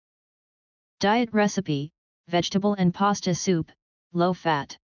Diet recipe, vegetable and pasta soup, low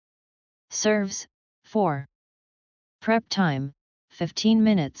fat. Serves, 4. Prep time, 15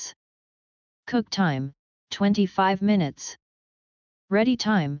 minutes. Cook time, 25 minutes. Ready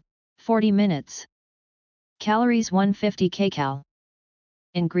time, 40 minutes. Calories 150 kcal.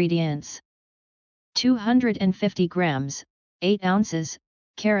 Ingredients: 250 grams, 8 ounces,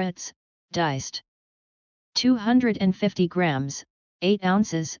 carrots, diced. 250 grams, 8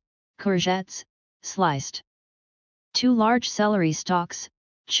 ounces, courgettes, sliced. 2 large celery stalks,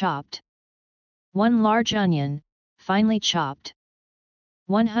 chopped. 1 large onion, finely chopped.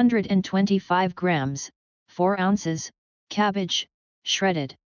 125 grams, 4 ounces, cabbage,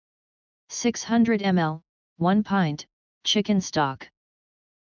 shredded. 600 ml, 1 pint, chicken stock.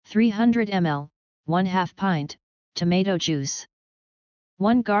 300 ml, 1/2 pint, tomato juice.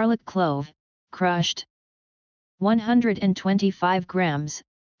 1 garlic clove, crushed. 125 grams,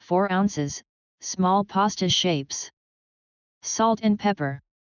 4 ounces, small pasta shapes. Salt and pepper.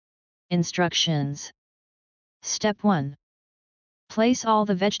 Instructions. Step 1. Place all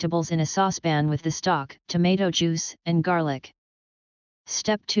the vegetables in a saucepan with the stock, tomato juice, and garlic.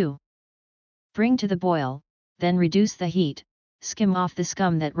 Step 2. Bring to the boil, then reduce the heat, skim off the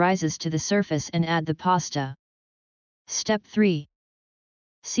scum that rises to the surface and add the pasta. Step 3.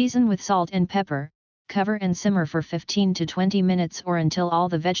 Season with salt and pepper, cover and simmer for 15 to 20 minutes or until all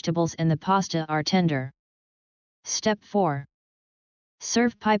the vegetables and the pasta are tender. Step 4.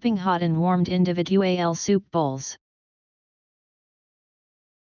 Serve piping hot and warmed individual soup bowls.